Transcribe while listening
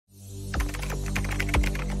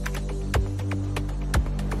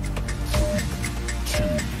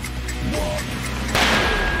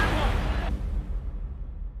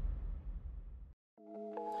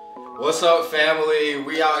What's up, family?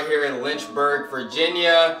 We out here in Lynchburg,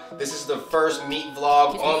 Virginia. This is the first meet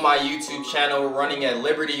vlog on my YouTube channel. We're running at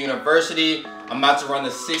Liberty University. I'm about to run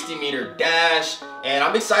the 60-meter dash, and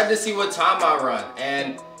I'm excited to see what time I run.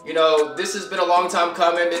 And you know, this has been a long time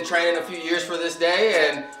coming. Been training a few years for this day,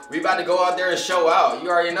 and we about to go out there and show out. You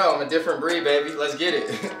already know I'm a different breed, baby. Let's get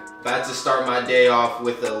it. About to start my day off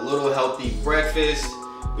with a little healthy breakfast.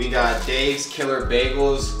 We got Dave's Killer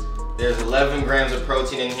Bagels. There's 11 grams of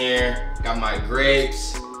protein in here. Got my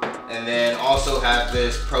grapes, and then also have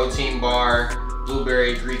this protein bar,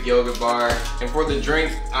 blueberry Greek yogurt bar. And for the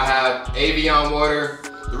drink, I have Evian water.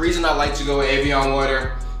 The reason I like to go with Evian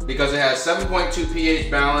water, because it has 7.2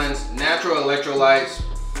 pH balance, natural electrolytes,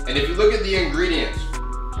 and if you look at the ingredients,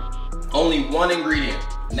 only one ingredient,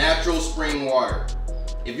 natural spring water.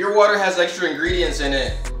 If your water has extra ingredients in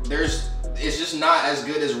it, it's just not as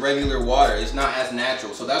good as regular water. It's not as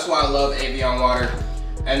natural. So that's why I love Evian water.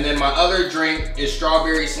 And then my other drink is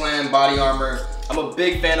Strawberry Slam Body Armor. I'm a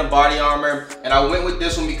big fan of Body Armor, and I went with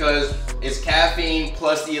this one because it's caffeine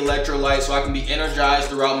plus the electrolytes, so I can be energized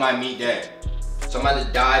throughout my meet day. So I'm about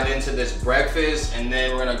to dive into this breakfast, and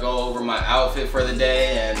then we're gonna go over my outfit for the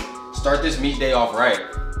day and start this meet day off right.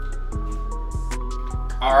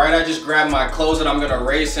 All right, I just grabbed my clothes that I'm gonna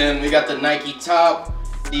race in. We got the Nike top,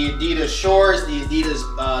 the Adidas shorts, the Adidas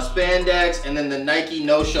spandex, and then the Nike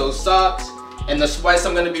no-show socks. And the sweats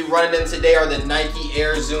I'm gonna be running in today are the Nike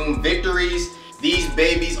Air Zoom Victories. These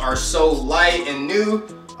babies are so light and new.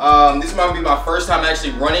 This might be my first time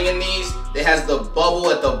actually running in these. It has the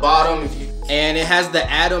bubble at the bottom, and it has the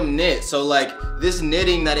Atom knit. So like this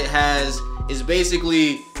knitting that it has is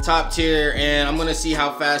basically top tier, and I'm gonna see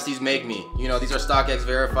how fast these make me. You know, these are StockX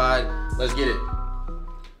verified. Let's get it.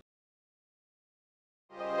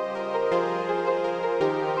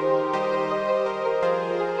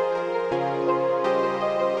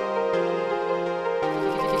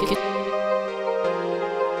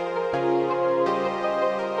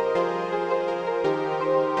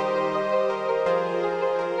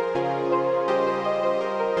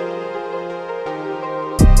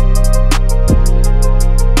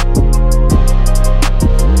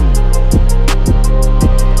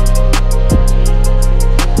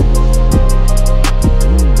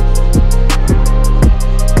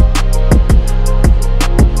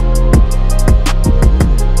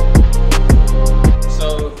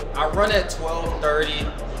 At 12:30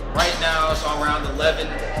 right now, so around 11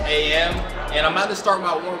 a.m. and I'm about to start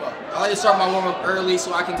my warm-up. I like to start my warm-up early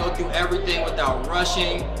so I can go through everything without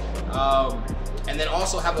rushing, and then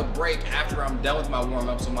also have a break after I'm done with my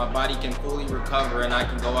warm-up so my body can fully recover and I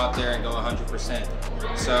can go out there and go 100%.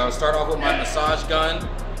 So start off with my massage gun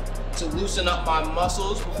to loosen up my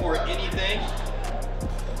muscles before anything.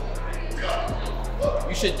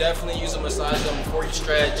 You should definitely use a massage gun before you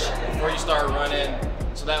stretch, before you start running,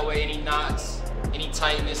 so that way any knots, any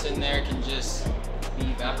tightness in there can just be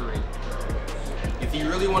evaporated. If you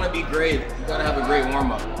really want to be great, you gotta have a great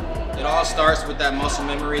warm-up. It all starts with that muscle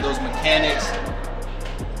memory, those mechanics.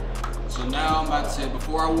 So now I'm about to,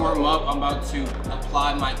 before I warm up, I'm about to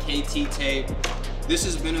apply my KT tape. This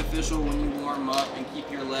is beneficial when you warm up and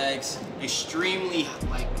keep your legs extremely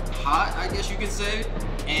hot, I guess you could say,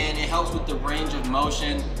 and it helps with the range of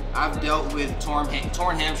motion. I've dealt with torn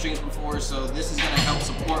hamstrings before, so this is gonna help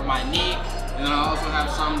support my knee, and then I also have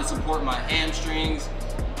some to support my hamstrings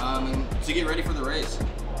and to get ready for the race.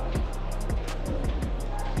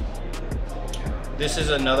 This is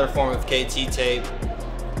another form of KT tape,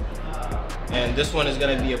 and this one is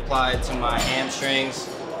gonna be applied to my hamstrings.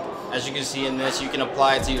 As you can see in this, you can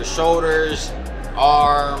apply it to your shoulders,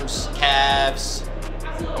 arms, calves.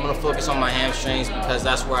 I'm gonna focus on my hamstrings because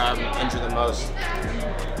that's where I'm injured the most.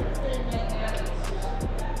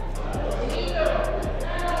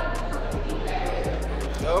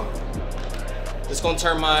 Go. This is gonna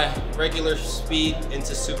turn my regular speed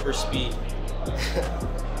into super speed.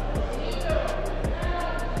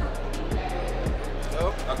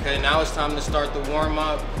 Go. Okay, now it's time to start the warm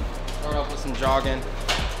up. Start off with some jogging.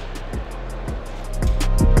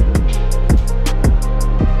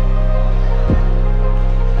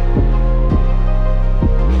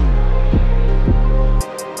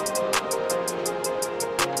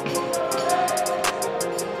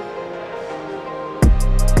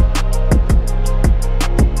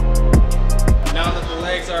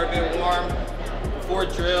 Are a bit warm. Before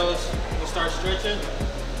drills, we'll start stretching.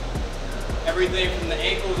 Everything from the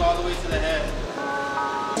ankles all the way to the head.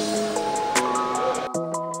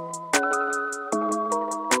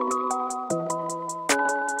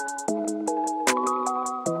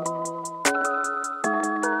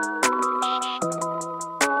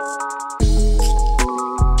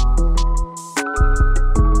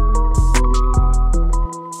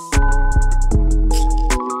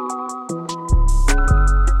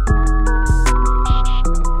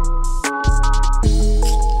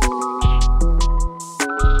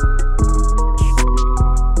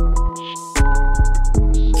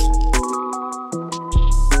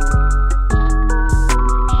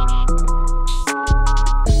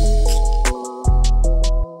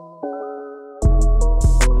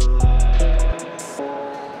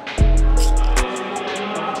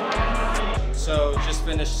 just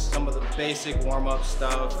finished some of the basic warm-up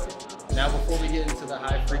stuff. Now before we get into the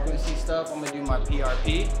high frequency stuff, I'm gonna do my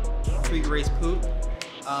PRP, pre-race poop.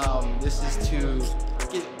 This is to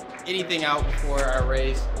get anything out before I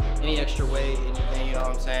race, any extra weight, anything, you know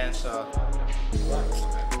what I'm saying? So.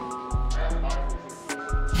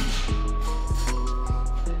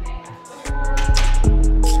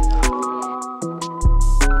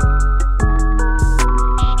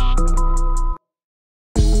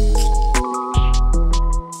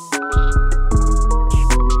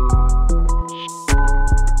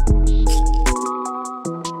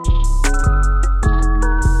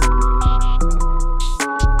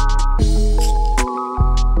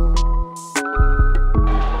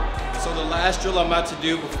 Last drill I'm about to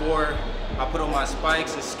do before I put on my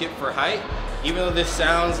spikes is skip for height. Even though this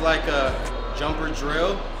sounds like a jumper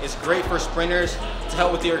drill, it's great for sprinters to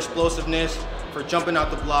help with your explosiveness, for jumping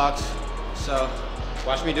out the blocks. So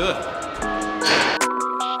watch me do it.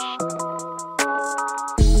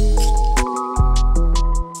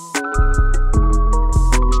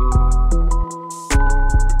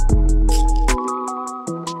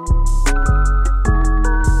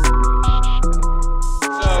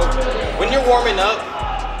 Warming up,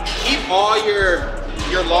 keep all your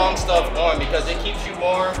long stuff on because it keeps you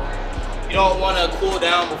warm. You don't want to cool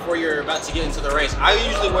down before you're about to get into the race. I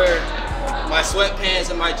usually wear my sweatpants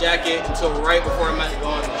and my jacket until right before I'm about to go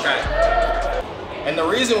on the track. And the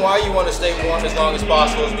reason why you want to stay warm as long as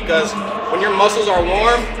possible is because when your muscles are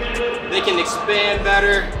warm, they can expand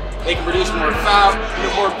better, they can produce more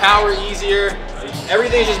power easier.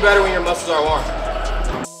 Everything's just better when your muscles are warm.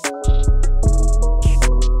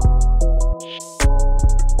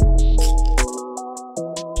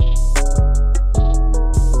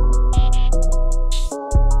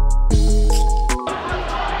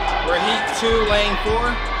 Lane 4.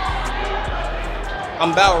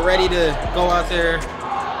 I'm about ready to go out there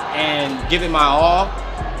and give it my all.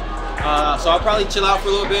 So I'll probably chill out for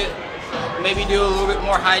a little bit, maybe do a little bit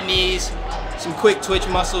more high knees, some quick twitch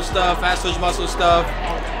muscle stuff, fast twitch muscle stuff,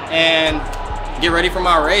 and get ready for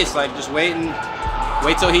my race. Like just wait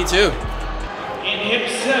till heat 2. In hip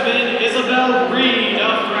 7, Isabel Reed,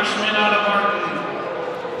 a freshman out of Martin.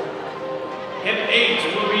 Hip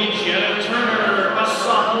 8 will be Jenna Turner, a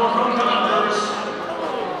sophomore from Converse.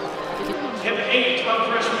 Hip 8, a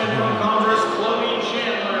freshman from Converse, Chloe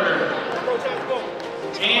Chandler.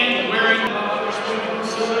 And wearing a freshman from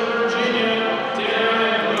Southern Virginia,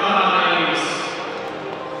 Darren Rice.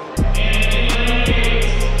 And in lane 8,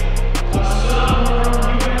 a sophomore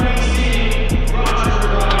from UNC, Roger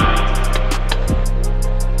Wright.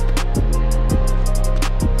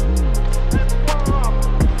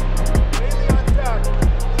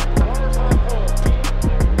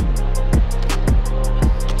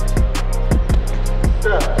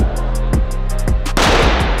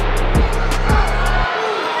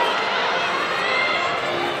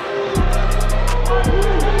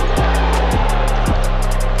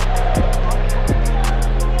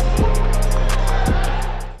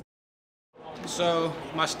 So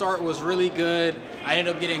my start was really good. I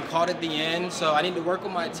ended up getting caught at the end, so I need to work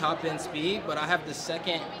on my top end speed, but I have the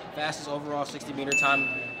second fastest overall 60-meter time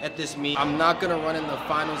at this meet. I'm not gonna run in the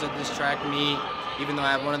finals at this track meet, even though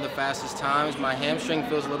I have one of the fastest times. My hamstring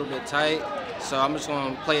feels a little bit tight, so I'm just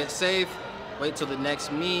gonna play it safe, wait till the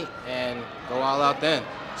next meet, and go all out then.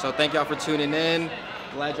 So thank y'all for tuning in.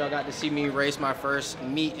 Glad y'all got to see me race my first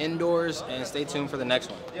meet indoors, and stay tuned for the next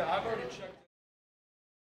one. Yeah, I've already checked.